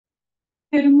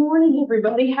Good morning,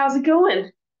 everybody. How's it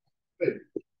going? Good.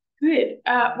 Good.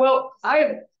 Well,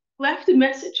 I left a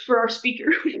message for our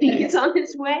speaker. I think he's on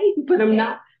his way, but I'm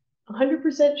not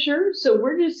 100% sure. So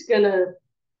we're just gonna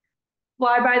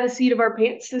fly by the seat of our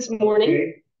pants this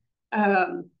morning.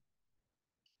 Okay.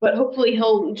 But hopefully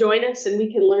he'll join us and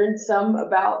we can learn some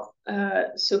about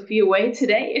Sophia Way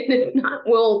today. And if not,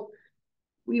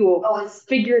 we will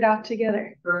figure it out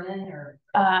together. Vernon or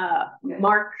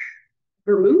Mark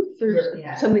Vermouth or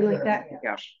yeah, something like that.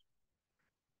 Yeah.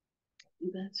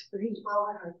 That's great.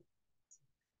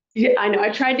 Yeah, I know.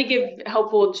 I tried to give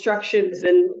helpful instructions,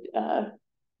 and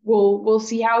we'll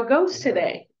see how it goes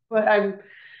today. But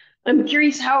I'm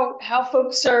curious how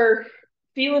folks are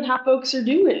feeling, how folks are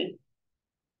doing.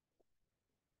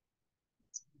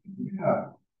 Yeah.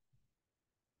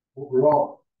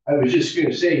 Overall, I was just going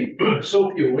to say,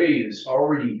 Sophia Way is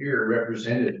already here,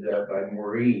 represented by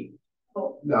Maureen,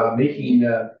 making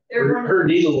her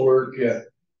needlework,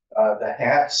 the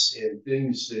hats and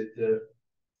things that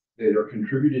are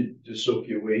contributed to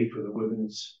Sophia Way for the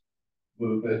women's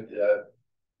movement.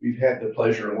 We've had the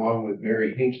pleasure, along with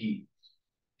Mary Hinkey,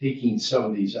 taking some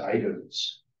of these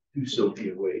items to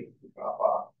Sophia Way to drop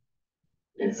off.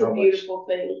 It's a beautiful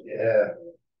thing. Yeah.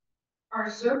 our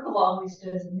circle always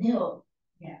does a meal.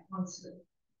 Yeah, once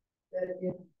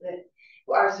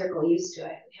our circle used to.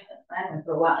 I haven't planned one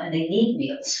for a while, and they need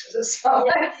meals. So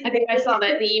yeah, I think I saw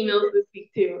that in the emails this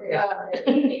week too. Yeah.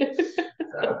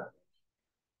 So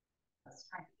that's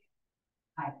fine.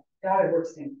 My daughter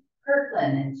works in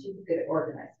Kirkland, and she's good at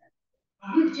organizing.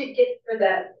 You should get for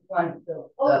that one for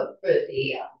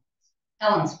the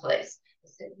Helen's place. I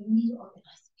said you need to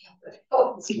organize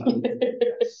the meal.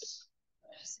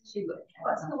 She would.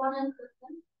 What's the one in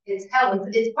Kirkland? It's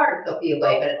Helen's. It's part of Sophia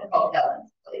Way, but it's called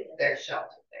Helen's place. Their shelter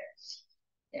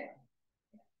there. Yeah.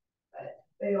 But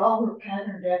they all were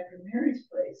patterned after Mary's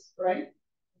place, right?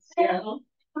 Yeah.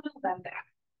 About that.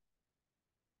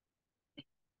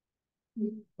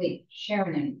 Wait,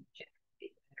 Sharon and Jeff.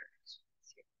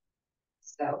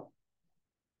 So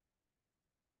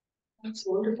that's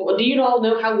wonderful. Do you all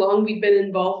know how long we've been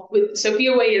involved with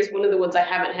Sophia Way? Is one of the ones I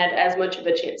haven't had as much of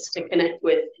a chance to connect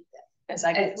with as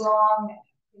I as long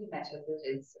pretty much as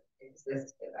it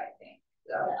existed, I think.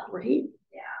 So right?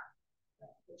 Yeah.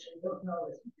 Which I don't know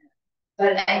is,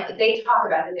 but they talk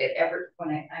about it when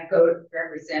I go to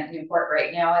represent Newport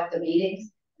right now at the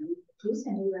meetings. Who's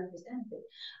a new representative?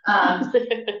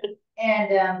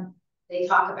 And they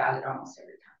talk about it almost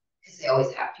every time. Because they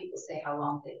always have people say how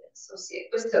long they've been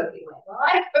associated with Sophia Way. Well,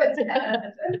 I was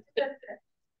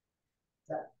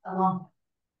so, a long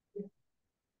time.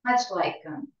 Much like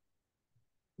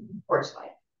Porch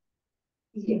Life,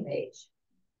 CFH.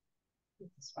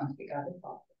 This one's we got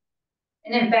involved.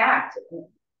 And in fact,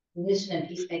 Mission and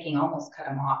Peacemaking almost cut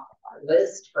them off our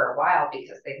list for a while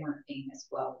because they weren't being as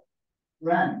well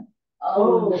run.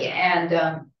 Oh, and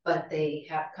but they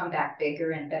have come back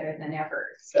bigger and better than ever.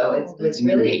 So it's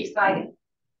really exciting.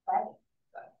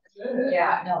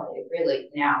 Yeah, no, they really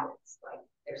now it's like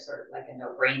they're sort of like a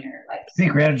no-brainer. Like the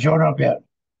speaker hasn't shown up yet.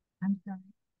 I'm sorry.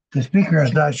 The speaker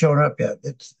has not shown up yet.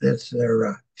 It's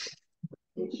their.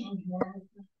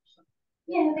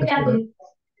 Yeah, they got new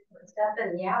stuff,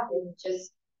 and yeah, they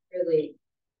just really.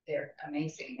 They're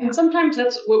amazing. And sometimes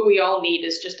that's what we all need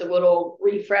is just a little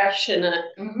refresh and a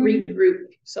regroup.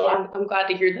 So yeah. I'm glad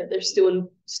to hear that they're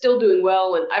still doing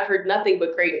well, and I've heard nothing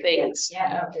but great things.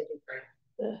 Yeah, no, they do great.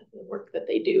 The work that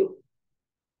they do.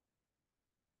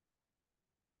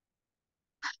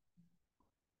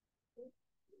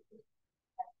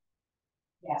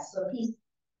 Yeah, so he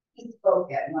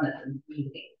spoke at one of the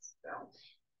meetings. So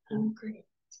great.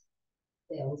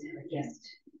 They always have a guest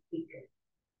speaker.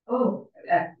 Oh,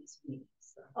 at these meetings.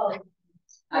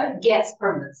 So. Guests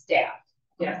from the staff.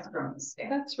 Yes, from the staff.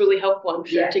 That's really helpful, I'm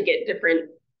sure, to get different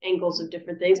angles of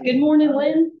different things. Good morning,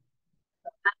 Lynn.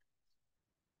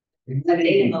 A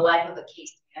day in the life of a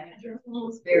case manager. It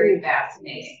was very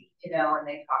fascinating, and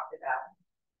they talked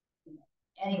about.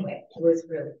 Anyway, it was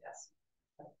really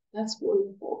fascinating. That's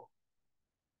wonderful.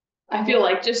 I feel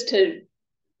like just to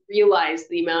realize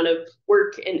the amount of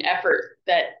work and effort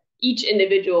that each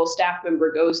individual staff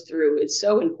member goes through is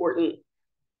so important.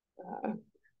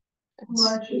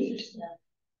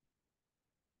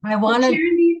 I wanted. Do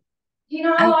you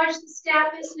know how large the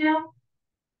staff is now?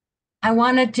 I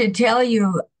wanted to tell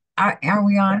you. Are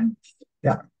we on?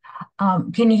 Yeah.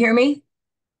 Can you hear me?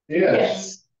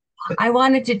 Yes. I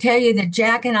wanted to tell you that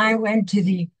Jack and I went to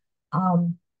the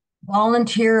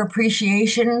volunteer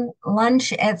appreciation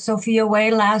lunch at Sophia Way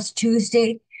last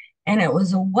Tuesday, and it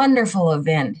was a wonderful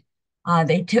event.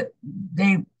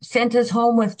 They sent us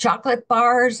home with chocolate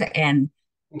bars and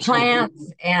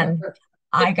plants, and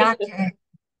I got to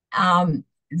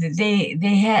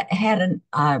they had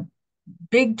a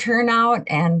big turnout,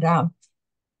 and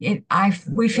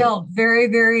we felt very,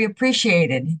 very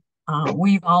appreciated,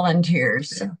 we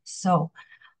volunteers. So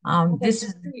this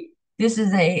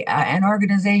is an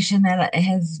organization that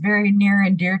is very near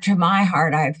and dear to my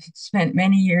heart. I've spent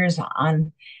many years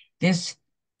on this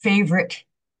favorite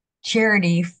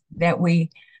charity that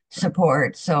we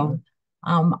support. So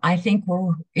I think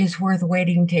it's worth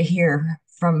waiting to hear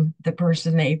from the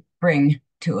person they bring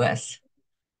to us.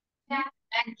 Yeah,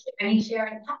 and I mean,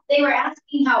 Sharon, they were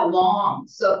asking how long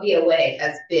Sophia Way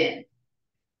has been.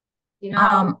 You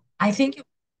know, I think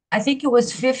it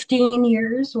was 15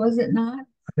 years, was it not?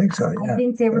 I think so, yeah. I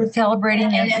think they were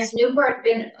celebrating and their has Newport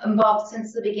been involved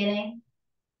since the beginning?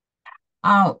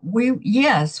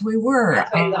 Yes, we were.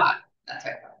 That's what I thought. That's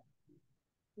what I thought.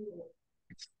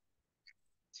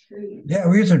 Yeah,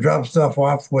 we used to drop stuff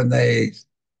off when they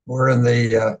were in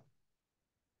the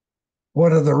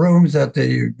one of the rooms at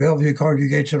the Bellevue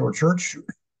Congregational Church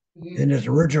in its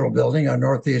original building on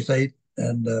Northeast 8th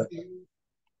and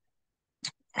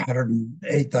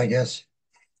 108th, I guess.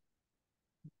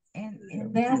 And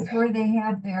that's where they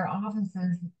have their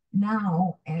offices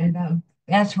now, and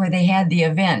that's where they had the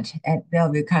event at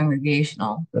Bellevue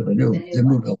Congregational. The new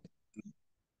building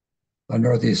on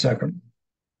Northeast 2nd.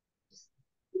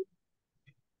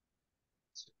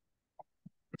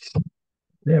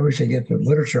 Yeah, we should get the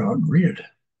literature out and read it.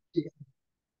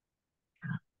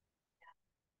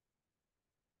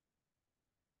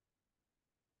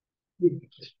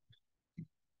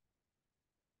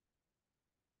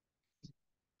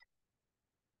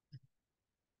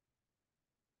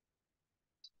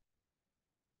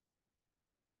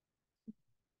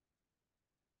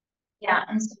 Yeah,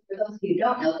 and so for those of you who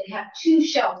don't know, they have two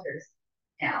shelters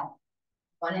now,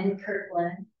 one in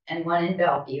Kirkland and one in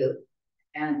Bellevue.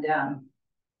 And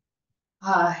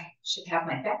I should have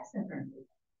my facts in front of me.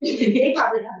 They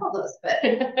probably have all those, but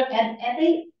and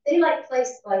they like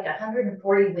placed like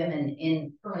 140 women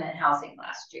in permanent housing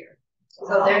last year.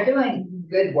 So they're doing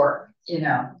good work, you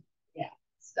know. Yeah.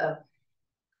 So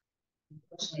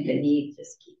unfortunately the need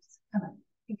just keeps coming.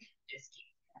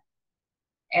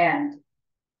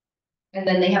 And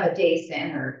then they have a day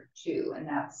center too, and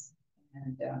as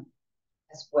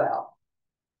well.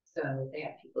 So they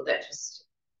have people that just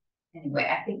anyway,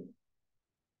 I think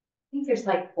there's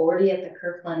like 40 at the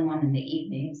Kirkland one in the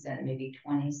evenings and maybe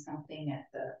 20 something at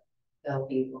the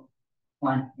Bellevue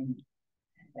one, and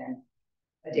then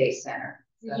a day center.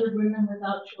 These are women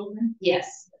without children?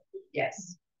 Yes,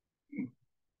 yes.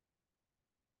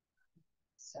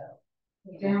 So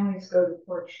Families go to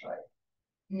Porchlight.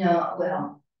 no,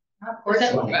 well, not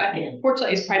Porchlight.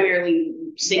 Porchlight is primarily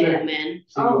single men.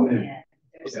 Oh man,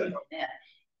 there's single men.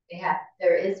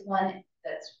 There is one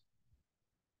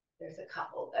there's a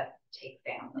couple that take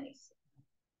families.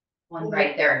 One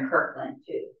right there in Kirkland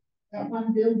too. That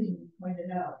one building you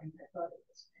pointed out, and I thought it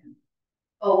was them.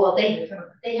 Oh, well, they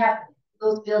have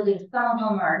those buildings, some of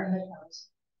them are,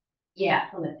 yeah,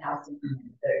 Plymouth House, and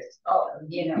there's,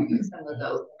 you know, some of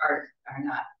those are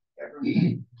not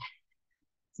government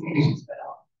stations, but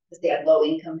because they have low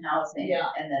income housing, Yeah.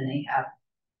 And then they have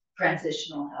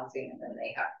transitional housing, and then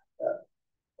they have the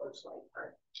Porchlight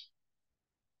part.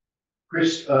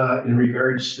 Chris, in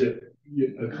regards to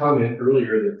a comment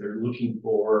earlier that they're looking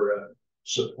for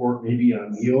support maybe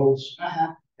on meals.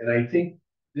 And I think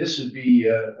this would be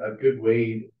a good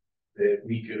way that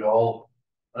we could all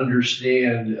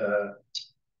understand,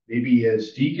 maybe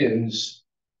as deacons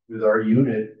with our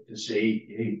unit, to say,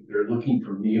 hey, they're looking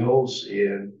for meals,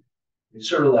 and it's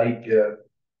sort of like the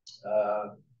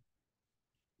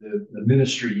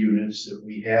ministry units that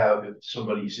we have. If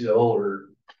somebody's ill or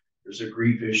there's a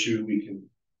grief issue, we can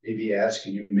maybe ask,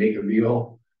 can you make a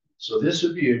meal? So this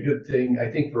would be a good thing,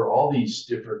 I think, for all these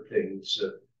different things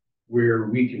where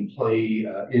we can play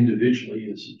individually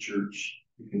as a church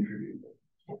to contribute.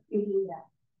 Yeah.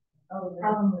 Oh, the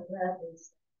problem with that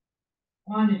is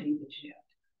quantity that you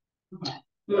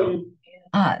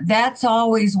have. That's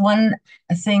always one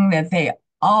thing that they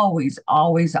always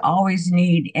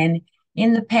need. And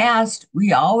in the past,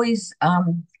 we always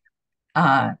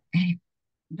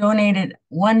donated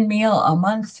one meal a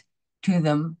month to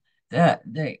them.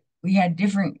 We had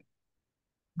different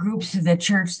groups of the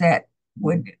church that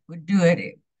would do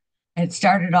it. It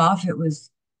started off, it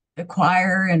was the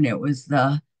choir, and it was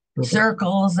the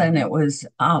circles, and it was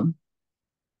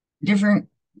different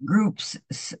groups,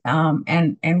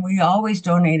 and we always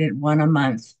donated one a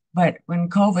month. But when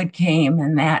COVID came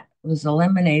and that was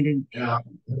eliminated, yeah,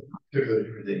 took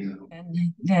everything. and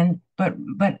then but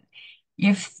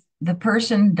if the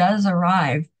person does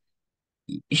arrive,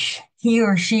 he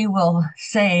or she will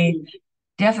say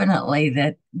definitely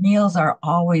that meals are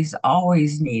always,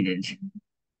 always needed.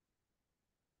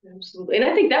 Absolutely. And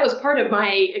I think that was part of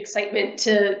my excitement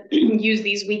to use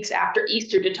these weeks after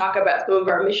Easter to talk about some of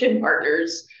our mission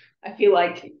partners. I feel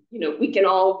like, we can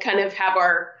all kind of have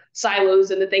our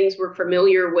silos and the things we're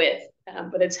familiar with,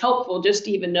 but it's helpful just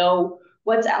to even know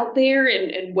what's out there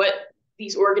and what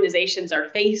these organizations are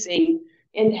facing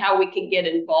and how we can get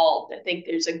involved. I think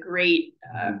there's a great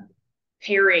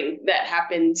pairing that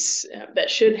happens, that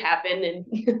should happen and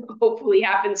hopefully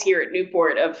happens here at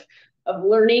Newport of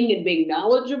learning and being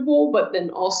knowledgeable, but then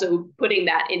also putting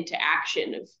that into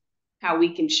action of how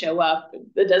we can show up.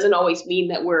 That doesn't always mean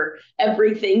that we're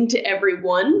everything to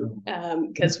everyone,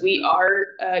 because we are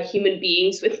human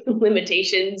beings with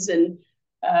limitations and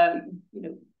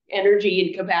energy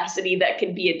and capacity that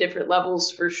can be at different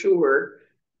levels for sure.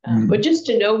 But just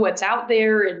to know what's out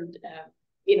there, and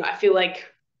I feel like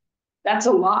that's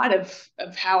a lot of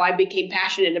how I became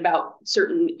passionate about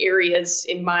certain areas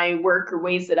in my work or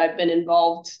ways that I've been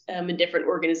involved in different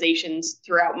organizations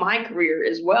throughout my career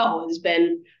as well, has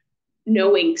been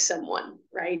knowing someone,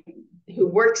 right, who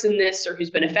works in this or who's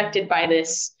been affected by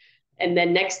this. And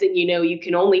then next thing you know, you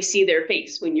can only see their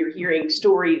face when you're hearing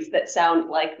stories that sound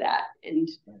like that. And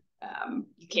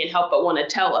you can't help but want to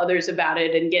tell others about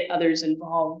it and get others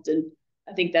involved. And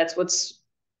I think that's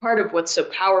part of what's so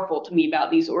powerful to me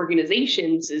about these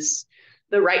organizations is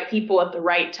the right people at the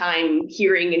right time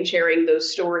hearing and sharing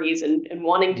those stories and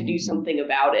wanting to do something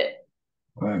about it.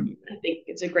 Right. I think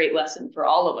it's a great lesson for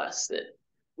all of us that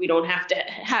we don't have to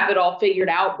have it all figured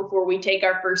out before we take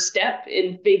our first step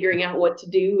in figuring out what to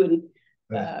do and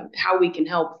how we can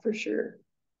help, for sure.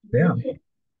 Yeah.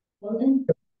 Well, then,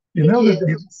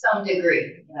 To some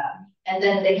degree, yeah. And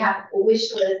then they have a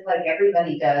wish list like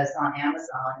everybody does on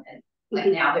Amazon, and like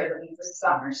now they're looking for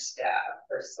summer stuff,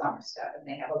 and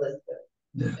they have a list of.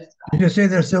 Yeah. Did you say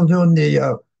they're still doing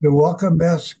the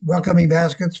welcoming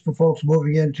baskets for folks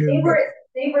moving into?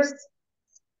 They were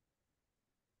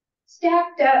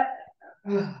stacked up.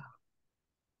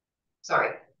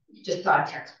 Sorry, just saw a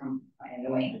text from my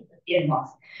annoying in-laws.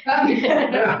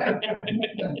 Yeah,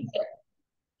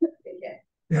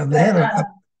 they had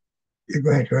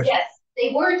go ahead, Chris. Yes,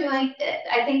 they were doing it.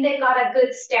 I think they got a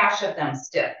good stash of them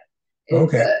still.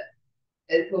 Okay.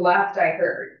 It's the last I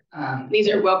heard. These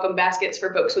are welcome baskets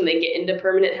for folks when they get into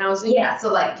permanent housing. Yeah,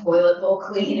 so like toilet bowl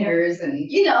cleaners and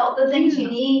the things you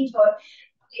need to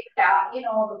out,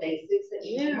 all the basics that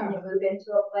you need when you move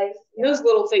into a place. Those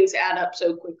little things add up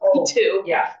so quickly too.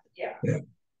 Yeah.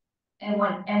 And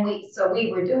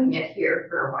we were doing it here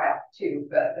for a while too,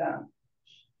 but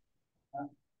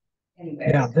anyway.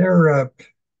 Yeah, they're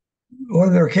one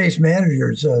of their case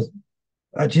managers,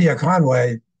 Tia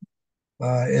Conway,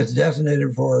 is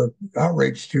designated for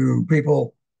outreach to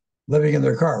people living in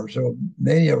their cars. So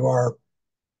many of our,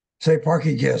 say,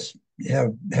 parking guests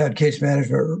have had case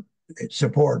management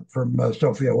support from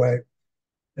Sophia Way.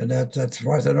 And that's as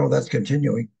far as I know, that's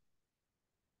continuing.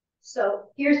 So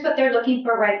here's what they're looking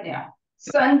for right now: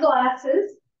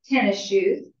 sunglasses, tennis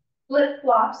shoes,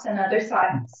 flip-flops, and other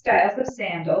styles of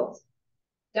sandals,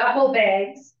 duffel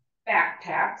bags,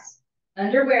 backpacks,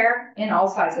 underwear in all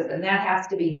sizes, and that has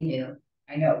to be new.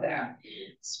 I know that.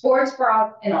 Sports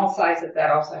bras in all sizes,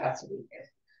 that also has to be new.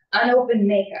 Unopened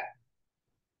makeup.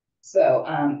 So,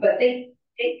 but they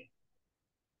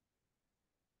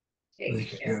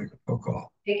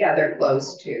take other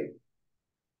clothes too.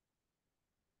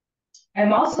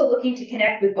 I'm also looking to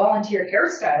connect with volunteer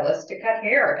hairstylists to cut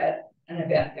hair at an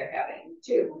event they're having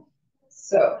too.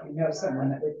 So you know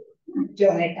someone that would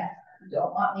donate that.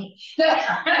 Don't want me.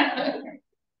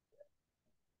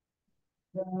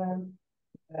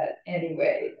 But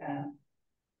anyway,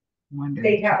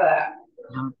 they have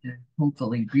how to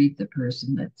hopefully greet the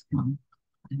person that's come.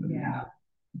 Yeah.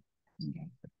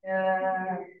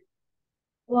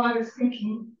 Well, I was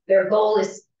thinking their goal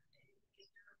is.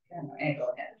 Go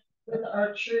ahead. with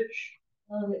our church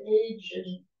age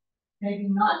and maybe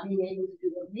not being able to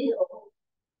do a meal,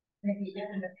 maybe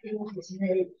even appeal is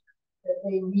made that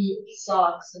they need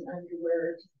socks and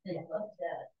underwear and things like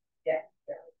that. Yeah.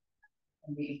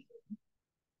 Indeed.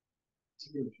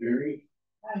 Jerry.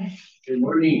 Good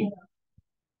morning.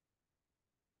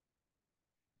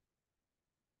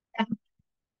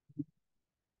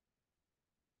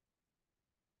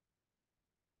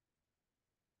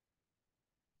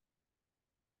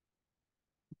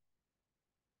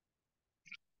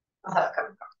 I'll have a cup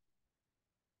of coffee.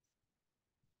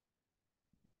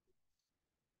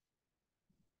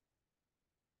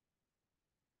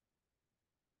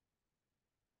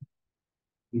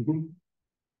 Mhm.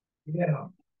 Yeah.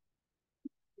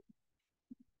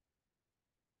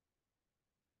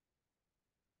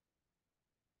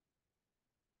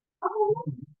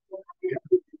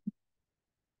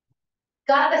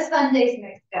 Got the Sundays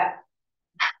mixed up.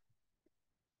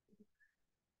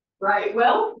 Right.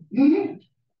 Well, We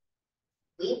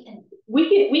can. we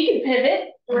can pivot,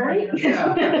 right?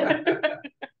 Yeah.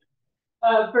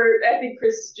 I think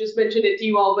Chris just mentioned it to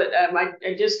you all, but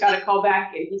I just got a call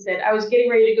back and he said, I was getting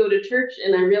ready to go to church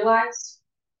and I realized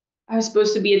I was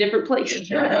supposed to be a different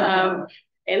place.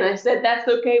 And I said, that's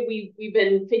okay. We've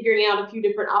been figuring out a few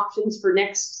different options for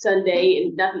next Sunday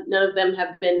and none of them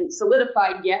have been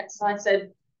solidified yet. So I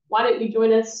said, why don't you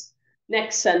join us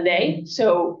next Sunday?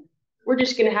 So we're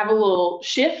just going to have a little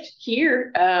shift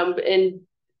here. And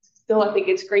still, I think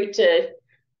it's great to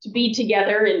be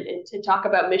together and to talk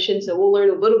about missions. So we'll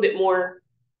learn a little bit more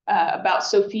about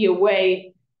Sophia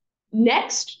Way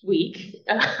next week.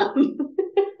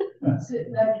 That's good,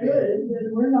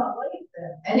 and we're not late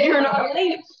then. And you're not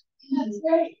late. That's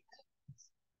great.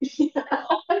 It's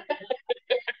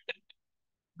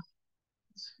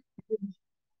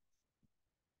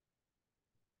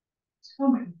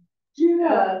coming.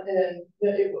 Yeah, and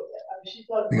she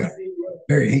thought it would be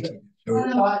Very hinky.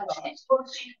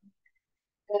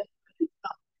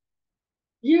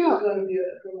 Yeah.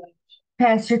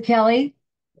 Pastor Kelly,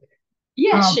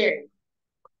 Yeah, Um, Sherry.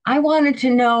 I wanted to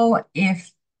know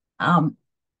if,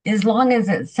 as long as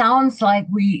it sounds like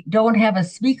we don't have a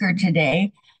speaker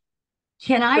today,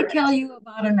 can I Correct. tell you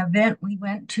about an event we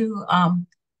went to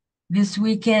this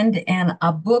weekend and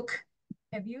a book?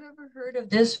 Have you ever heard of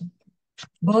this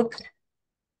book?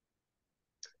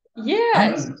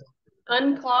 Yes.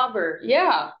 Unclobber.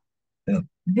 Yeah.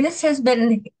 This has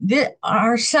been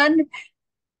our son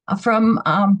from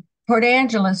Port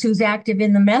Angeles, who's active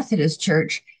in the Methodist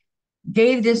Church,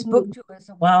 gave this book to us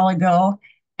a while ago.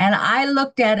 And I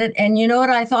looked at it, and you know what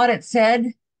I thought it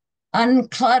said?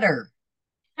 Unclutter.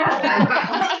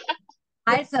 I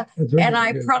thought, and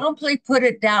I promptly put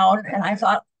it down, and I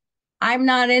thought, I'm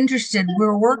not interested.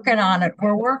 We're working on it.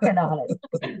 We're working on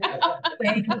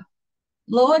it.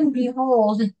 Lo and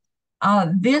behold,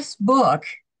 this book,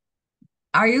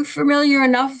 are you familiar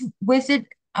enough with it,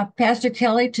 Pastor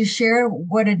Kelly, to share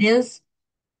what it is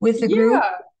with the group? Yeah,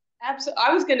 absolutely.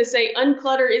 I was going to say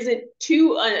unclutter isn't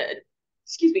too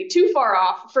far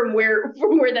off from where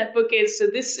that book is. So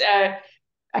this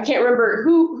I can't remember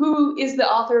who is the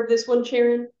author of this one,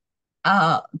 Sharon?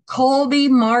 Colby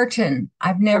Martin.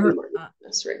 I've never.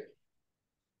 That's right.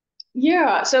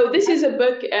 Yeah, so this is a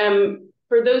book,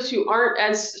 for those who aren't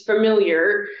as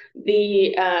familiar,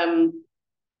 the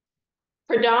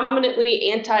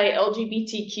predominantly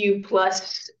anti-LGBTQ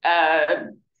plus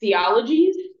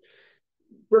theologies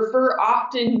refer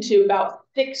often to about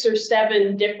 6 or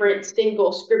 7 different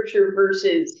single scripture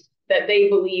verses that they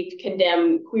believe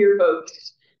condemn queer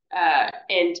folks.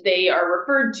 And they are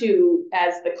referred to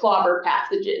as the clobber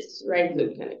passages, right? So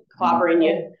kind of clobbering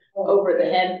you over the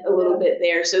head a little bit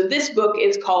there. So this book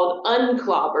is called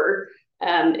Unclobber,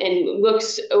 and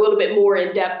looks a little bit more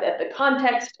in depth at the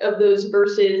context of those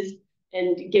verses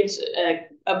and gives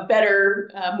a better,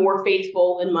 more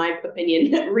faithful, in my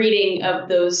opinion, reading of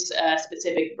those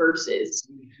specific verses.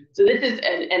 So this is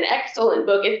an excellent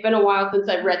book. It's been a while since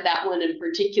I've read that one in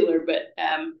particular, but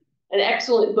an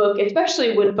excellent book,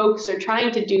 especially when folks are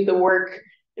trying to do the work.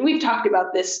 And we've talked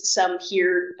about this some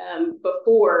here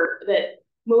before, that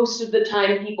most of the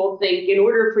time people think in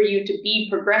order for you to be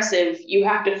progressive, you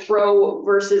have to throw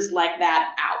verses like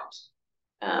that out.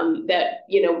 That,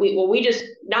 we just,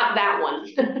 not that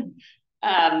one.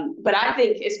 But I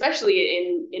think,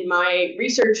 especially in my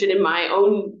research and in my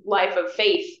own life of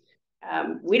faith,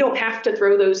 we don't have to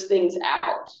throw those things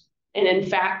out. And in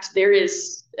fact,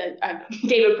 I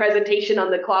gave a presentation on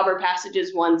the clobber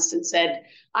passages once and said,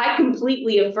 I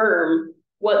completely affirm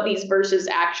what these verses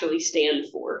actually stand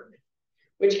for,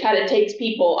 which kind of takes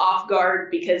people off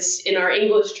guard, because in our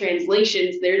English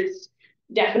translations, there's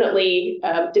definitely,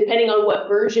 depending on what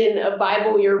version of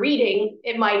Bible you're reading,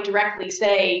 it might directly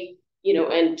say,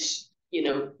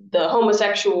 the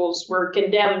homosexuals were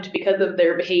condemned because of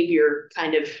their behavior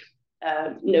kind of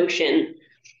notion.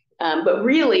 But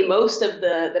really, most of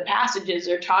the passages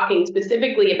are talking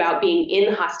specifically about being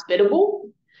inhospitable.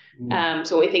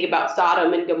 So when we think about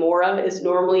Sodom and Gomorrah, is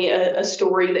normally a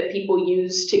story that people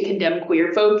use to condemn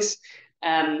queer folks.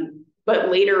 But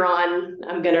later on,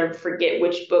 I'm going to forget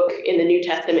which book in the New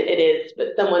Testament it is,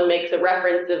 but someone makes a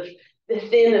reference of the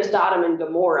sin of Sodom and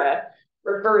Gomorrah,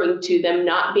 referring to them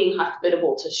not being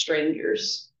hospitable to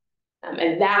strangers.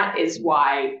 And that is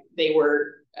why they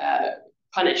were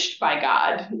punished by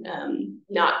God,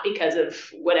 not because of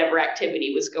whatever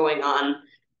activity was going on.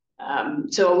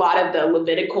 So a lot of the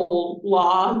Levitical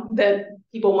law that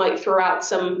people might throw out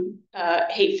some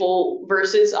hateful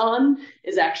verses on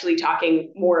is actually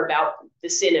talking more about the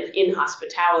sin of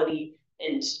inhospitality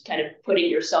and kind of putting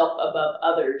yourself above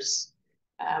others.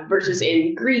 Versus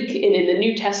in Greek and in the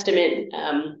New Testament,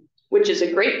 which is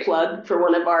a great plug for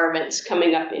one of our events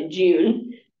coming up in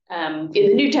June. In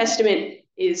the New Testament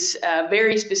is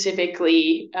very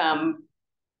specifically,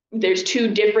 there's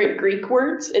two different Greek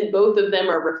words, and both of them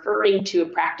are referring to a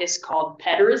practice called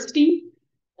pederasty.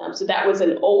 So that was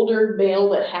an older male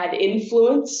that had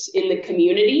influence in the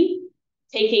community,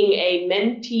 taking a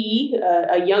mentee,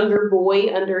 a younger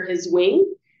boy under his wing,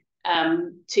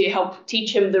 to help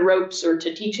teach him the ropes or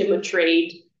to teach him a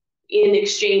trade in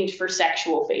exchange for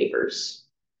sexual favors.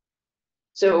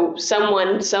 So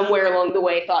someone somewhere along the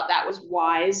way thought that was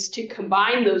wise to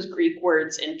combine those Greek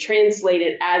words and translate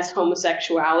it as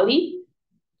homosexuality,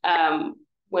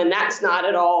 when that's not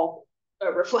at all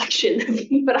a reflection of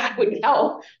what I would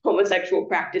call homosexual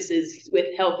practices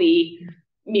with healthy,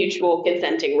 mutual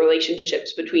consenting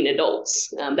relationships between adults.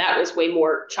 That was way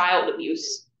more child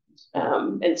abuse.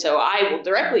 And so I will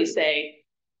directly say,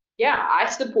 yeah, I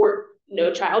support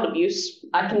no child abuse.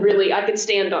 I can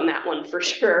stand on that one for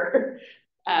sure.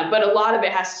 But a lot of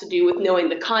it has to do with knowing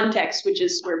the context, which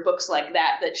is where books like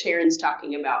that Sharon's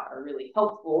talking about are really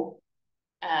helpful.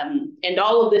 And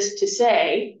all of this to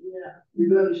say, we're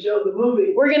going to show the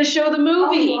movie. We're going to show the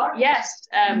movie. Oh, yes.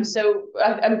 So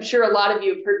I'm sure a lot of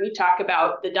you have heard me talk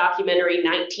about the documentary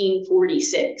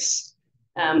 1946.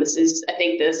 This is, I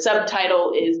think the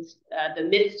subtitle is The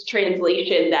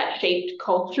Mistranslation That Shaped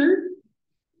Culture.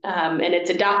 And it's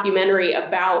a documentary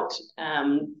about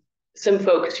some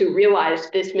folks who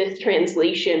realized this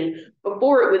mistranslation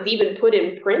before it was even put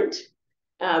in print.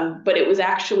 But it was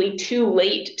actually too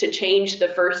late to change the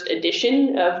first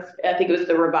edition of, I think it was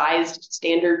the Revised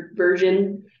Standard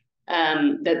Version,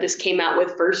 that this came out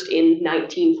with first in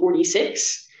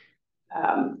 1946.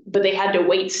 But they had to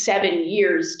wait 7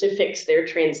 years to fix their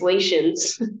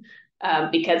translations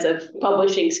because of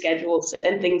publishing schedules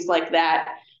and things like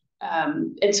that.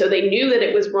 And so they knew that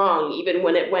it was wrong even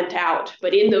when it went out.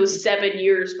 But in those 7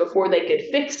 years before they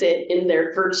could fix it in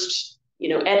their first,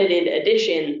 edited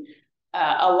edition,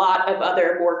 a lot of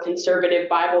other more conservative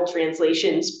Bible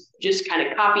translations just kind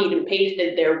of copied and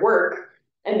pasted their work.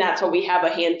 And that's why we have a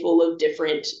handful of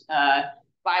different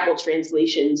Bible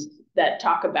translations that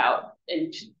talk about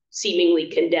and seemingly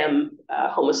condemn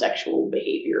homosexual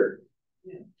behavior.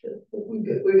 Yeah.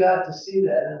 We got to see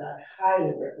that, and I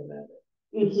highly recommend it.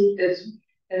 Mm-hmm.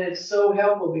 It's so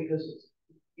helpful because it's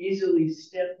easily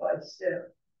step by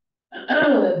step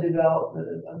development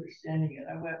and understanding it.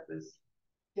 I went with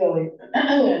Kelly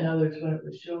and others when it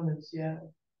was shown in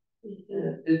Seattle.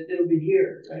 It'll be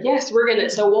here, right? Yes,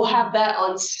 so we'll have that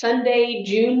on Sunday,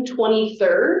 June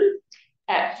 23rd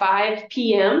at 5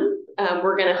 p.m.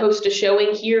 We're gonna host a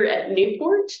showing here at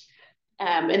Newport.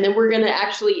 And then we're gonna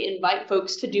actually invite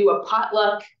folks to do a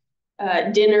potluck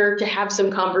dinner to have some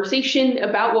conversation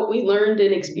about what we learned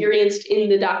and experienced in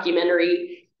the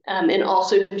documentary, and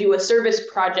also do a service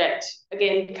project,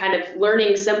 again, kind of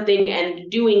learning something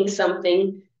and doing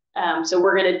something. So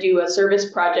we're going to do a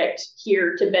service project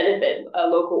here to benefit a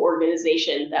local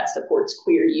organization that supports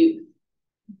queer youth.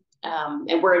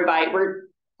 And we're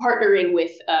partnering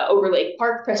with Overlake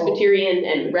Park Presbyterian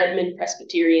and Redmond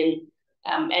Presbyterian,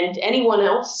 and anyone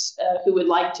else who would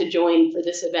like to join for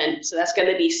this event. So that's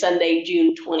going to be Sunday,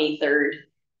 June 23rd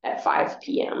at 5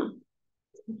 p.m.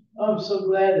 I'm so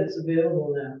glad it's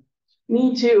available now.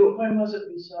 Me too. When was it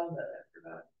we saw that?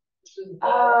 I forgot.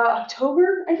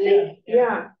 October, I think.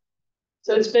 Yeah.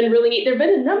 So it's been really neat. There have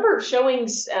been a number of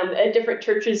showings at different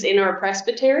churches in our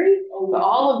presbytery. But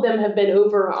all of them have been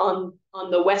over on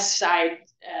the west side.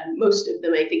 Most of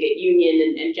them, I think, at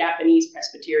Union and Japanese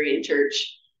Presbyterian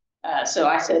Church. So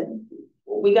I said,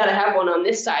 well, we got to have one on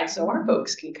this side so our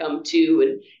folks can come too.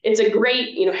 And it's a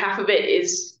great, half of it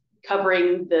is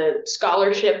covering the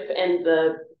scholarship and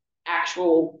the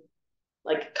actual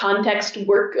context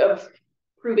work of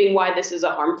proving why this is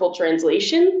a harmful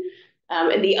translation.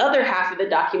 And the other half of the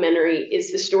documentary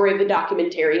is the story of the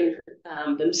documentarian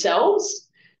themselves,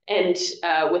 and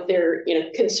with their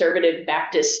conservative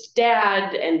Baptist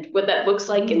dad and what that looks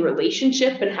like in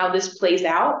relationship and how this plays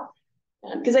out.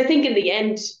 Because I think in the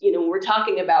end, when we're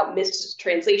talking about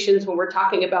mistranslations, when we're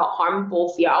talking about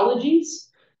harmful theologies,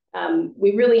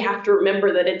 we really have to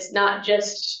remember that it's not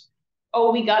just,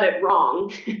 oh, we got it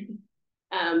wrong,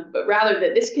 but rather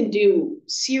that this can do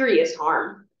serious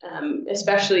harm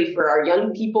especially for our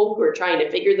young people who are trying to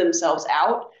figure themselves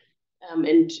out.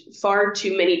 And far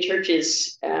too many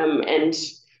churches and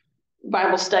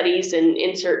Bible studies and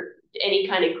insert any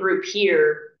kind of group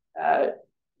here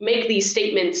make these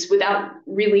statements without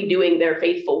really doing their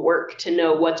faithful work to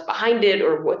know what's behind it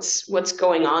or what's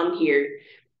going on here.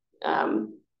 And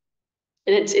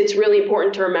it's really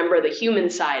important to remember the human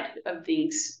side of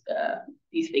these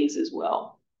things as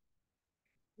well.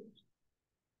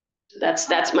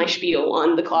 That's my spiel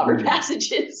on the clobbered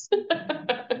passages.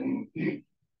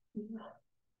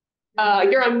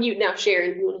 You're on mute now,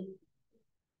 Sharon.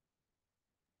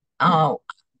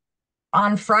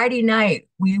 On Friday night,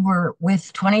 we were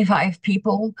with 25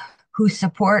 people who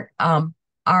support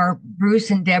our Bruce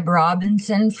and Deb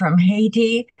Robinson from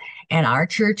Haiti, and our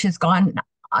church has gone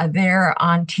there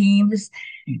on teams.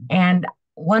 And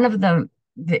one of them,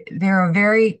 they're a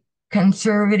very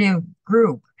conservative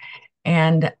group,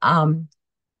 and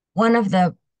one of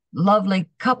the lovely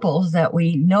couples that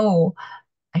we know,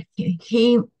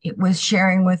 he was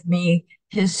sharing with me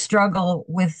his struggle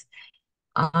with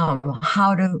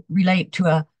how to relate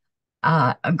to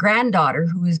a granddaughter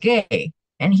who was gay,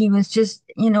 and he was just,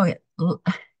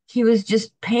 he was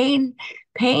just pained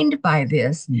by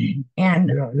this, and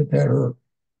that her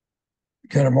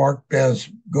kind of marked as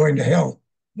going to hell.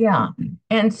 Yeah,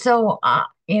 and so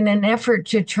in an effort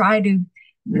to try to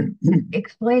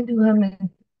explain to him,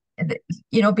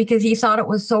 because he thought it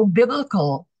was so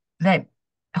biblical that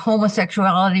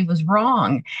homosexuality was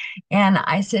wrong. And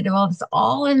I said, well, it's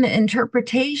all in the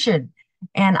interpretation.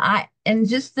 And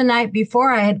just the night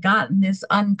before, I had gotten this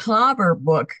Unclobber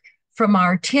book from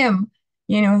our Tim.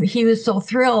 He was so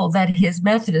thrilled that his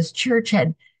Methodist church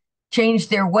had changed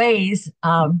their ways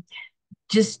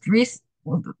just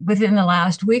within the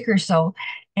last week or so.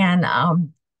 And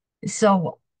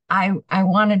so I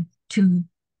wanted to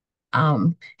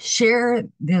share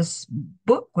this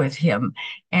book with him,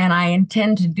 and I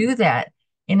intend to do that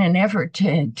in an effort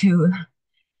to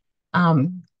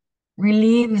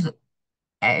relieve,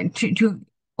 to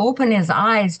open his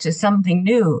eyes to something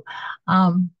new.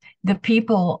 The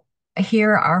people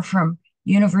here are from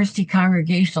University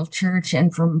Congregational Church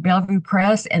and from Bellevue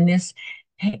Press, and this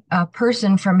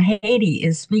person from Haiti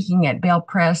is speaking at Bell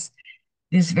Press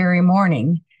this very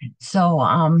morning. So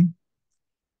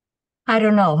I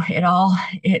don't know.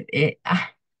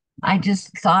 I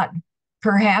just thought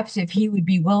perhaps if he would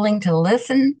be willing to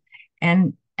listen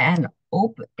and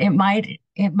open, it might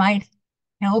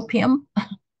help him.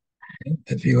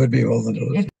 If he would be willing to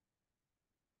listen.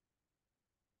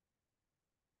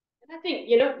 And I think,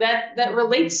 that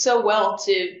relates so well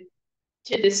to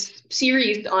this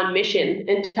series on mission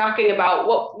and talking about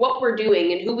what we're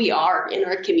doing and who we are in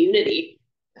our community.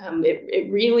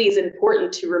 It really is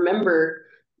important to remember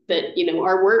that,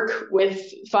 our work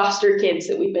with foster kids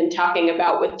that we've been talking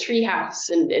about with Treehouse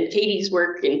and Katie's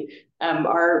work and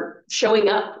our showing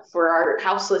up for our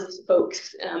houseless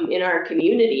folks in our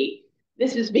community.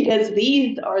 This is because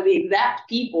these are the exact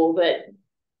people that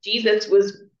Jesus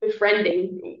was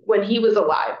befriending when he was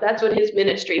alive. That's what his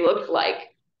ministry looked like.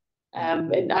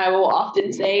 And I will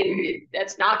often say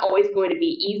that's not always going to be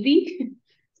easy.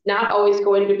 It's not always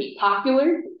going to be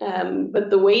popular, but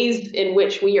the ways in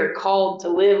which we are called to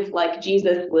live like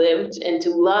Jesus lived and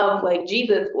to love like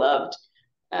Jesus loved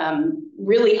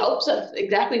really helps us.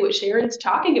 Exactly what Sharon's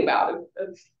talking about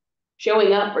of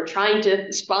showing up or trying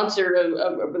to sponsor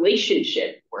a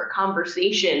relationship or a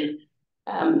conversation,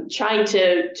 trying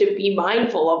to be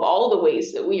mindful of all the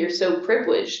ways that we are so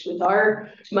privileged with our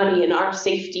money and our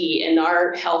safety and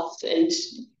our health, and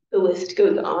the list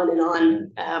goes on and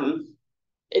on.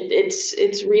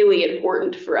 It's really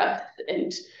important for us,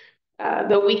 and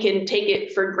though we can take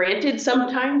it for granted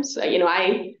sometimes,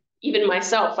 I even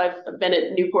myself, I've been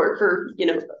at Newport for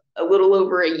a little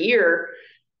over a year,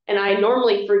 and I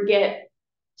normally forget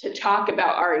to talk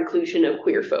about our inclusion of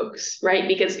queer folks, right?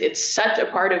 Because it's such a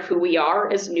part of who we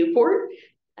are as Newport,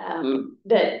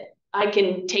 that I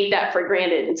can take that for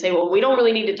granted and say, well, we don't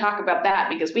really need to talk about that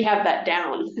because we have that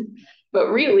down.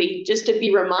 But really, just to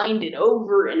be reminded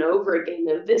over and over again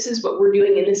that this is what we're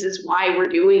doing and this is why we're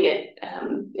doing it.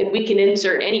 And we can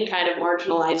insert any kind of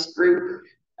marginalized group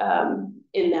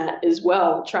in that as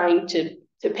well, trying to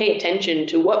pay attention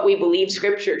to what we believe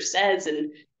Scripture says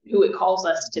and who it calls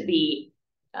us to be.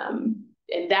 And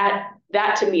that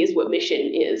to me is what mission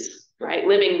is, right?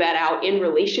 Living that out in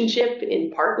relationship,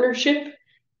 in partnership.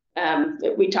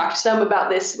 We talked some about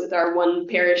this with our One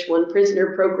Parish, One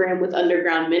Prisoner program with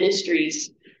Underground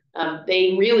Ministries.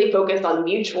 They really focus on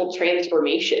mutual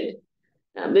transformation.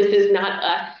 This is not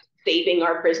us saving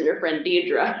our prisoner friend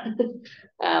Deidre.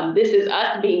 This is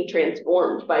us being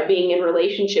transformed by being in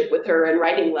relationship with her and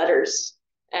writing letters.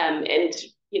 And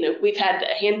we've had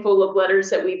a handful of letters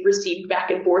that we've received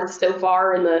back and forth so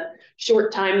far in the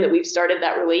short time that we've started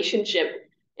that relationship.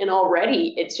 And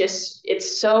already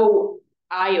it's so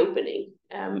eye-opening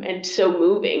and so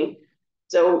moving.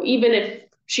 So even if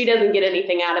she doesn't get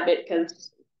anything out of it,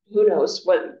 because who knows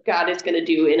what God is going to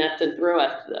do in us and through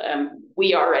us,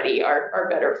 we already are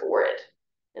better for it.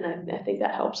 And I think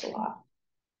that helps a lot.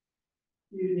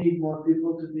 You need more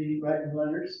people to be writing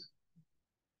letters?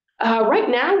 Right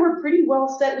now, we're pretty well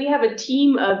set. We have a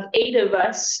team of 8 of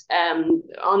us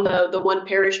on the one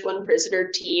parish, one prisoner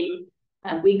team.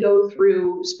 We go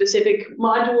through specific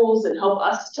modules and help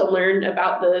us to learn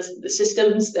about the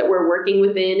systems that we're working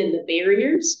within and the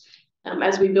barriers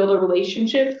as we build a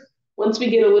relationship. Once we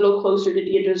get a little closer to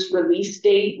Deidre's release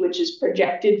date, which is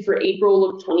projected for April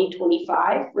of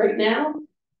 2025 right now,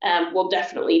 we'll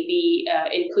definitely be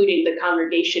including the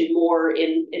congregation more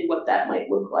in what that might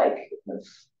look like,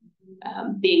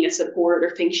 of being a support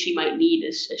or things she might need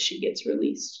as she gets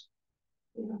released.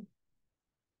 Yeah.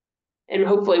 And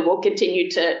hopefully we'll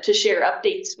continue to share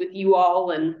updates with you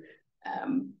all. And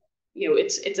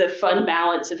it's a fun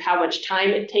balance of how much time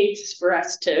it takes for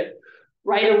us to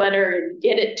write a letter and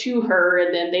get it to her.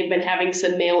 And then they've been having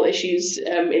some mail issues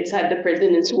inside the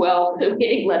prison as well. So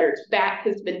getting letters back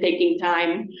has been taking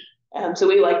time. So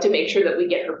we like to make sure that we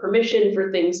get her permission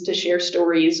for things to share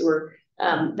stories or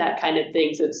that kind of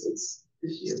thing. So it's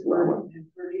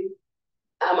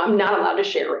I'm not allowed to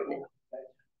share right now.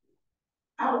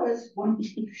 How is when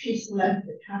she's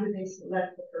selected? How do they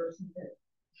select the person that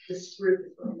this group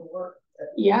is going to work with?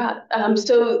 Yeah,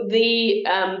 so the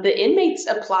inmates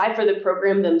apply for the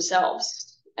program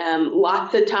themselves.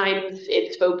 Lots of times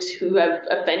it's folks who have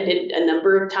offended a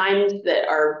number of times that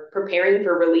are preparing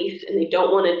for release and they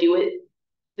don't want to do it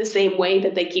the same way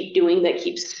that they keep doing, that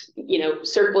keeps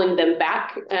circling them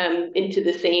back into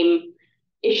the same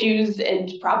issues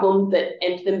and problems that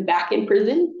end them back in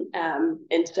prison.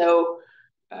 And so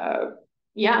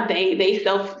they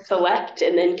self-select,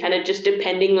 and then kind of just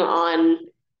depending on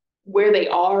where they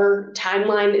are,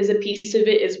 timeline is a piece of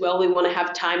it as well. We want to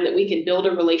have time that we can build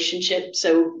a relationship.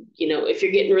 So, if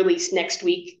you're getting released next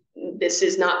week, this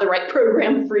is not the right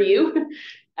program for you.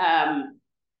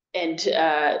 And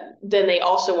then they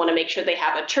also want to make sure they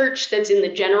have a church that's in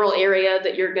the general area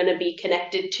that you're going to be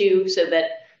connected to, so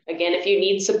that, again, if you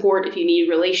need support, if you need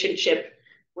relationship,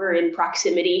 we're in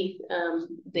proximity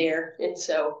there. And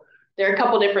so there are a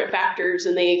couple different factors,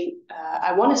 and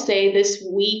I want to say this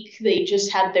week they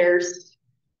just had their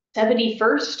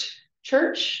 71st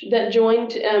church that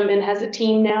joined and has a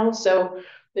team now. So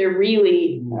they're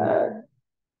really,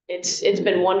 it's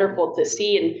been wonderful to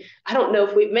see. And I don't know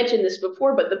if we've mentioned this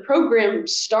before, but the program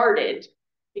started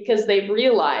because they've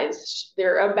realized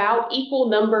there are about equal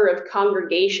number of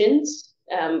congregations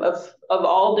of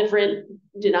all different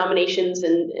denominations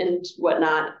and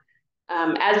whatnot,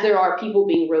 as there are people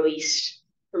being released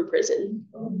from prison.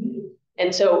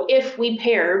 And so if we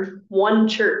paired one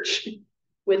church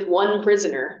with one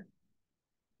prisoner,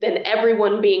 then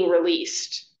everyone being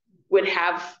released would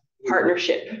have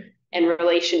partnership and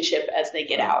relationship as they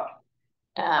get out.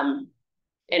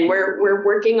 And we're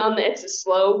working on that. It's a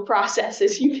slow process,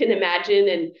 as you can imagine,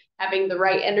 and having the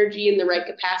right energy and the right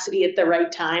capacity at the right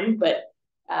time. But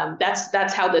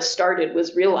that's how this started,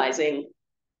 was realizing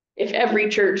if every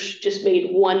church just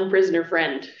made one prisoner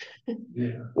friend,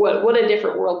 what a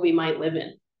different world we might live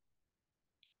in.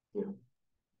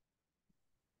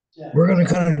 We're going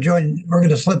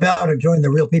to slip out and join the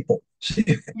real people. See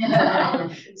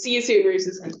you soon,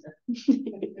 Reese's. See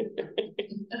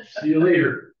you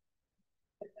later.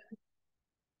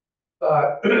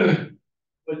 What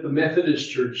the Methodist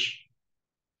Church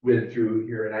went through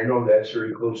here, and I know that's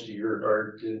very close to your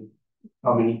heart, and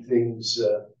how many things,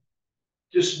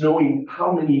 just knowing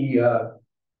how many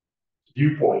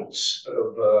viewpoints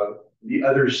of the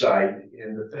other side,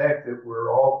 and the fact that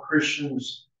we're all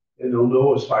Christians and they'll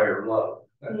know us by our love.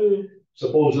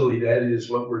 Supposedly that is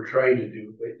what we're trying to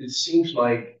do, but it seems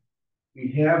like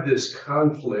we have this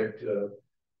conflict of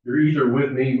you're either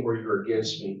with me or you're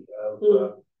against me,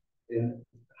 and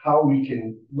how we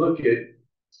can look at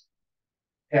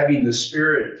having the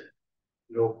Spirit,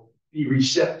 be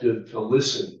receptive to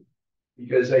listen.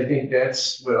 Because I think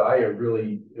that's what I have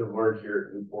really learned here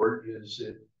at Newport, is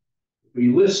that if we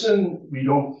listen, we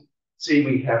don't say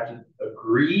we have to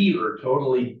agree or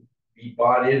totally be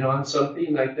bought in on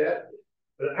something like that.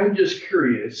 But I'm just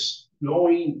curious,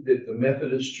 knowing that the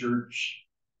Methodist Church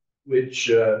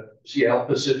which Seattle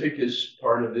Pacific is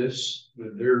part of this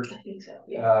with their I think so,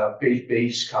 yeah.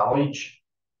 faith-based college.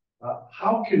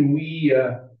 How can we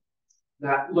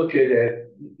not look at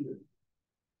it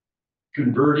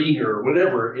converting or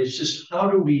whatever? It's just how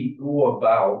do we go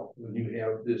about when you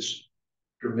have this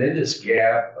tremendous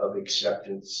gap of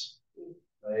acceptance?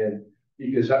 And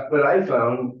because what I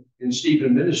found in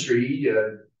Stephen ministry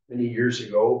many years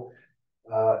ago,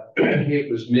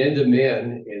 it was men to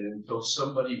men, and until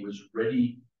somebody was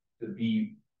ready to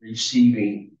be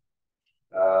receiving,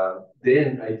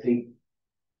 then I think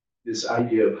this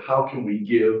idea of how can we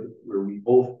give where we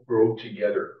both grow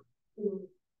together.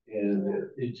 And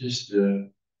it just, do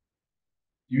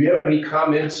you have any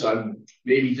comments on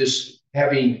maybe just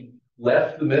having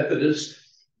left the Methodist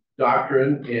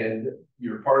doctrine and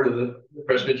you're part of the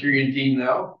Presbyterian team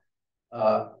now?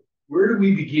 Where do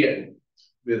we begin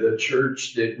with a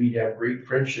church that we have great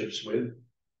friendships with?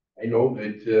 I know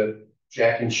that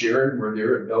Jack and Sharon were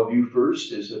there at Bellevue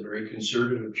First, is a very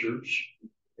conservative church,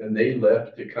 and they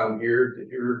left to come here to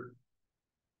hear.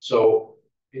 So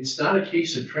it's not a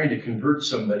case of trying to convert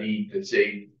somebody to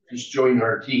say, just join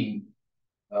our team.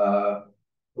 But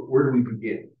where do we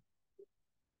begin?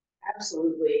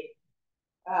 Absolutely.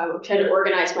 I'm trying to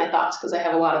organize my thoughts because I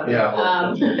have a lot of them.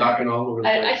 Yeah, talking all over the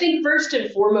place. I think first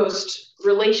and foremost,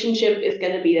 relationship is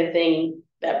going to be the thing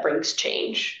that brings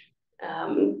change.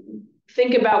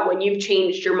 Think about when you've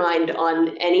changed your mind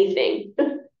on anything.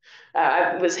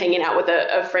 I was hanging out with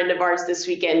a friend of ours this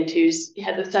weekend who's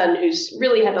had a son who's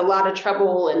really had a lot of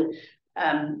trouble,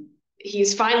 and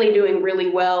he's finally doing really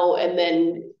well, and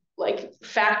then like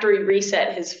factory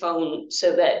reset his phone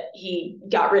so that he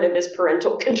got rid of his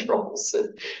parental controls.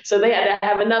 So they had to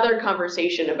have another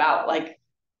conversation about like,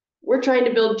 we're trying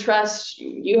to build trust.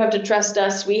 You have to trust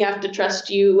us. We have to trust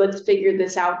you. Let's figure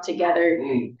this out together.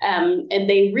 And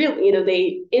they really,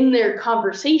 they, in their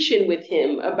conversation with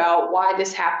him about why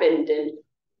this happened and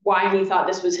why he thought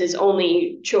this was his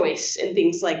only choice and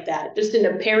things like that, just in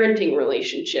a parenting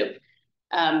relationship,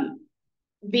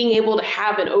 being able to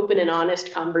have an open and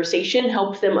honest conversation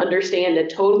helped them understand a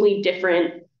totally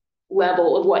different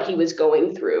level of what he was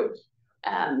going through.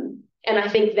 And I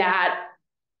think that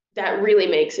really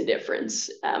makes a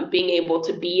difference, being able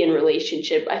to be in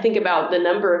relationship. I think about the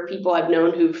number of people I've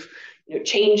known who've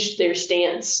changed their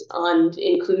stance on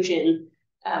inclusion.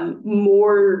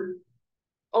 More,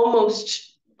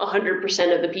 almost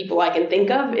 100% of the people I can think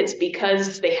of, it's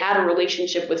because they had a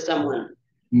relationship with someone.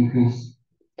 Mm-hmm.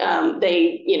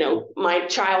 My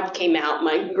child came out,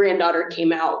 my granddaughter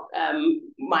came out,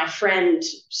 my friend,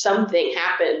 something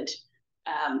happened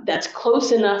that's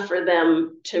close enough for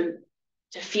them to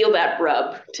feel that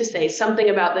rub, to say something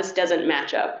about this doesn't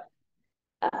match up.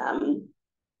 And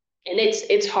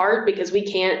it's hard because we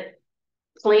can't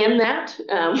plan that.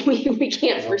 We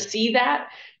can't foresee that.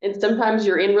 And sometimes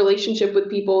you're in relationship with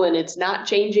people and it's not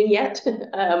changing yet in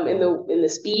the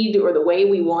speed or the way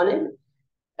we wanted.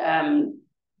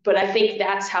 But I think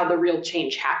that's how the real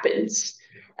change happens.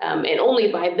 And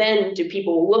only by then do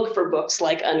people look for books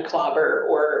like Unclobber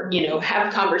or,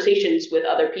 have conversations with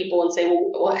other people and say,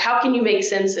 well, how can you make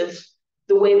sense of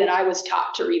the way that I was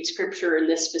taught to read scripture in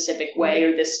this specific way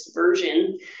or this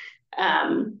version?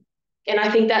 And I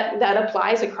think that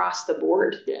applies across the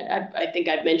board. I think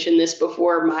I've mentioned this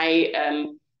before.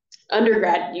 My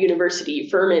undergrad university,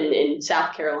 Furman in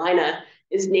South Carolina,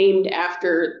 is named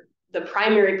after the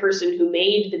primary person who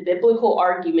made the biblical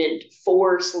argument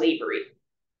for slavery.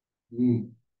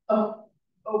 Mm. Oh,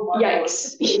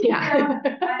 yikes. Yeah.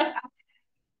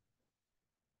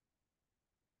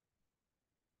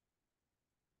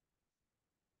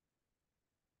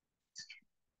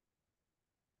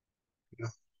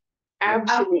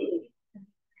 Absolutely.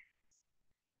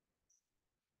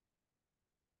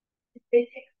 They take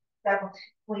that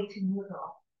way too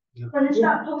literal. But it's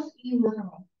not supposed to be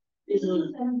literal. This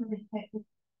is everybody take it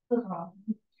literal.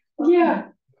 Yeah.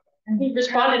 And he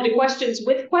responded to questions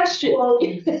with questions. Well,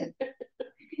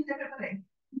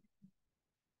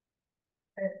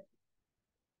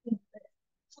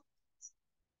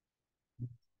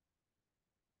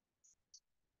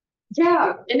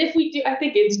 yeah, and if we do, I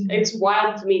think it's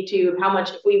wild to me too how much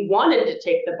if we wanted to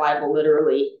take the Bible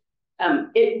literally,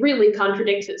 it really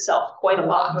contradicts itself quite a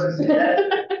lot.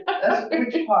 That's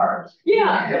which part?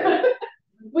 Yeah.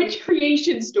 Which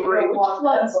creation story? Which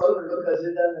flood story? Because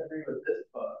it doesn't agree with this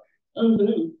book.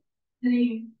 Mm-hmm.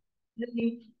 the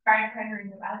Brian Gregory in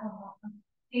the Bible,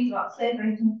 things about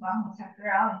slavery, things about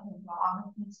homosexuality, things about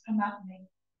all these things come up and they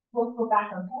both go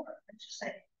back and forth. It's just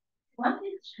like one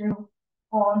thing is true,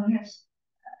 well, and there's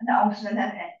the opposite of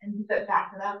that, and you put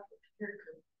back to that.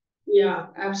 Yeah,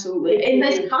 absolutely. In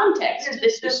this context,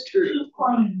 this is true.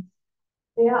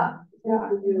 Yeah, yeah.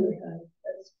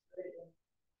 That's great.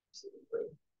 Absolutely.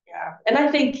 Yeah. And I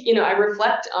think, you know, I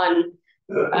reflect on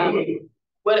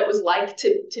what it was like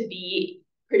to be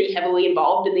pretty heavily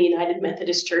involved in the United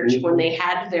Methodist Church when they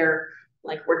had their,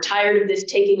 like, we're tired of this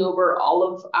taking over all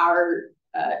of our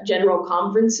general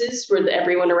conferences where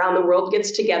everyone around the world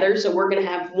gets together. So we're going to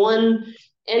have one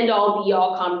end all be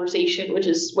all conversation, which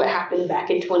is what happened back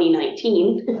in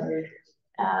 2019.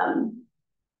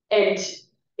 And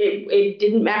it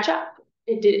didn't match up.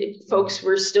 It did. Folks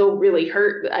were still really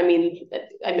hurt. I mean,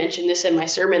 I mentioned this in my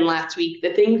sermon last week.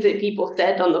 The things that people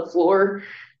said on the floor,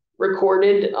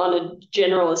 recorded on a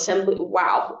general assembly.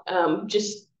 Wow,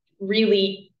 just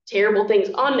really terrible things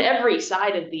on every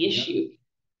side of the issue.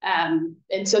 And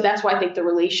so that's why I think the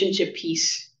relationship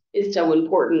piece is so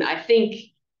important. I think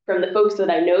from the folks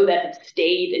that I know that have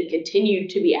stayed and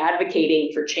continued to be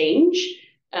advocating for change,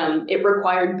 it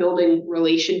required building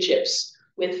relationships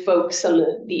with folks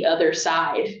on the other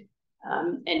side,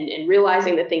 and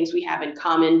realizing the things we have in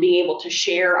common, being able to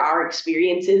share our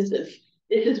experiences of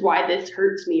this is why this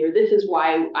hurts me, or this is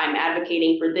why I'm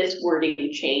advocating for this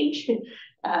wording change.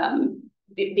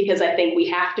 Because I think we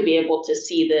have to be able to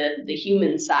see the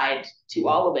human side to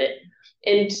all of it.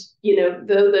 And, you know,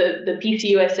 though the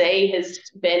PCUSA has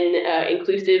been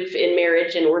inclusive in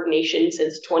marriage and ordination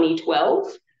since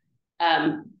 2012,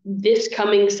 this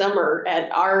coming summer at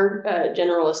our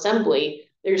General Assembly,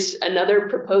 there's another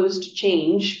proposed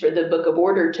change for the Book of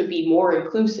Order to be more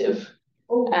inclusive.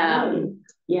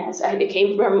 Yes, it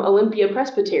came from Olympia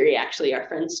Presbytery, actually, our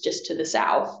friends just to the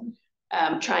south,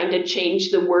 trying to change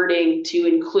the wording to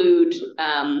include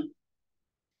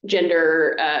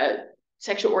gender,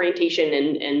 sexual orientation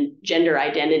and gender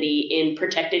identity in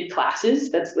protected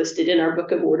classes. That's listed in our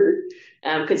Book of Order,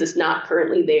 because it's not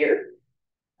currently there.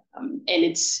 And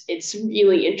it's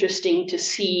really interesting to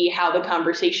see how the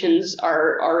conversations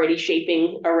are already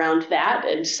shaping around that.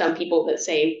 And some people that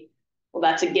say, well,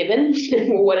 that's a given.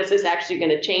 Well, what is this actually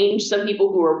going to change? Some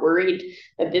people who are worried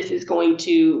that this is going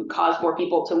to cause more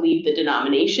people to leave the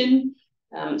denomination.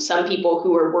 Some people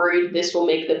who are worried this will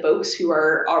make the folks who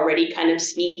are already kind of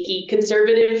sneaky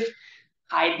conservative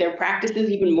hide their practices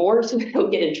even more so they don't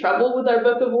get in trouble with our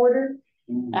Book of Order.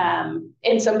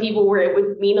 And some people where it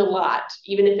would mean a lot,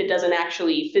 even if it doesn't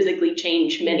actually physically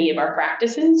change many of our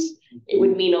practices, it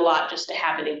would mean a lot just to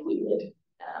have it included.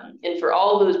 And for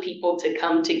all those people to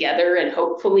come together and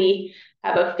hopefully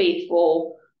have a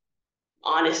faithful,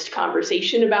 honest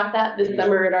conversation about that this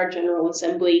summer at our General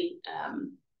Assembly.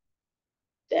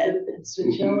 It's a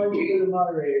challenge for the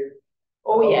moderator.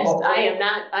 Oh yes,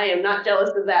 I am not jealous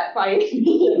of that by any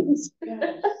means.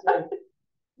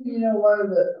 You know, one of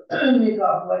the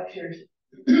kickoff lectures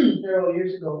several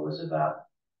years ago was about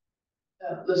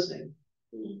listening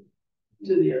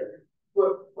to the other.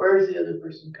 Where is the other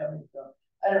person coming from?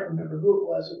 I don't remember who it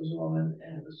was. It was a woman,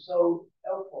 and it was so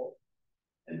helpful.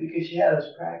 And because she had us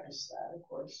practice that, of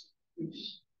course,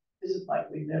 which isn't like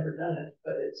we've never done it,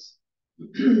 but it's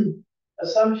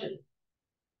assumption.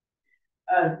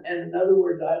 And another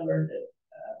word I learned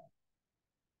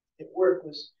at work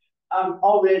was, I'm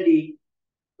already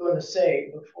going to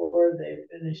say before they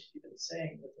finished even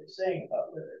saying what they're saying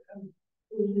about where they're coming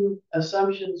from.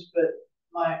 Assumptions, but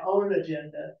my own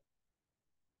agenda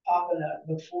popping up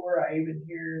before I even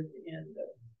hear the end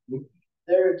of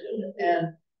their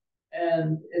agenda.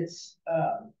 And it's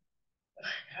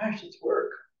gosh, it's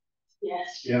work.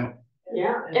 Yes. Yeah.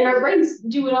 Yeah. And our brains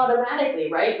do it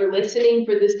automatically, right? We're listening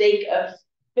for the sake of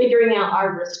figuring out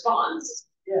our response,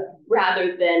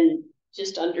 rather than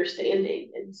just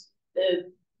understanding. It's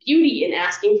the beauty in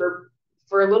asking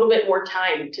for a little bit more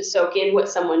time to soak in what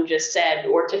someone just said,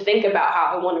 or to think about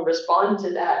how I want to respond to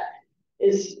that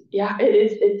is,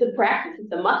 it's a practice,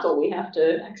 it's a muscle we have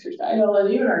to exercise. Well,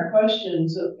 and even our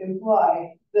questions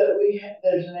imply that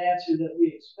there's an answer that we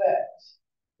expect.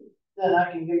 Then I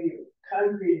can give you a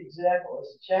concrete example.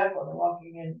 As a chaplain,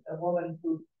 walking in a woman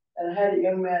and I had a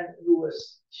young man who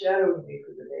was shadowing me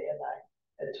for the day, and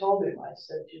I had told him, I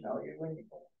said, you know, when you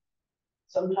go,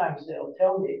 sometimes they'll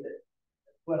tell me that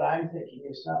what I'm thinking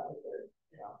is not what they're,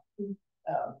 you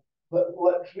know, but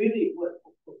what really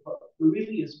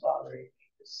is bothering me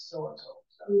is so and so.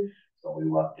 So we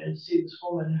walked in to see this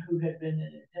woman who had been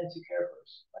in intensive care for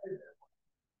quite a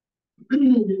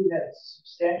bit, who had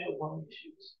substantial lung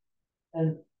issues,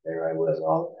 and there I was,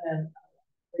 and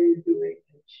what are you doing?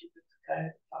 And she was kind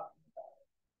of talking about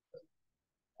it.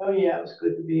 Oh yeah, it was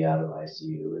good to be out of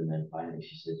ICU. And then finally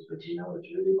she says, but you know what's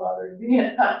really bothering me?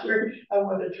 And after I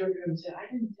wanted to turn to her and say, I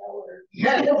didn't tell her.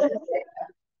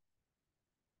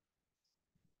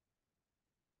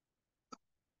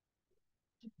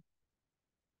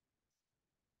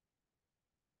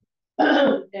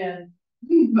 And,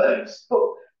 but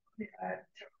so, yeah,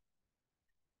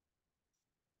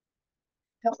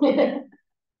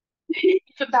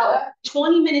 It's about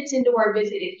 20 minutes into our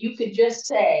visit, if you could just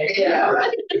say. Yeah.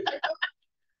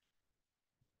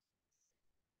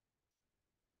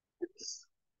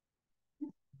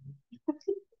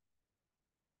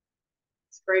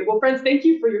 Great. Well, friends, thank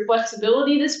you for your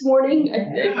flexibility this morning.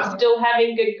 Yeah. Still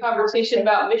having good conversation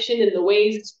about mission in the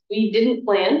ways we didn't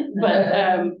plan,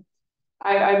 but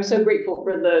I'm so grateful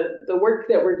for the work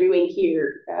that we're doing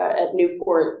here at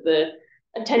Newport, the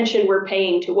attention we're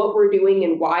paying to what we're doing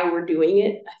and why we're doing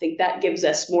it. I think that gives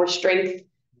us more strength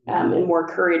and more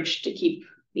courage to keep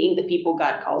being the people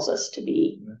God calls us to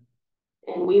be.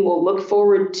 And we will look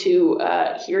forward to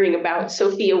hearing about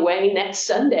Sophia Way next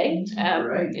Sunday.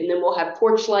 Right. And then we'll have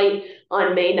Porch Light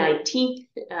on May 19th.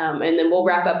 And then we'll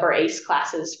wrap up our ACE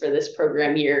classes for this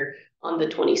program year on the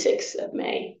 26th of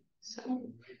May.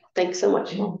 So thanks so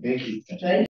much. Thank you.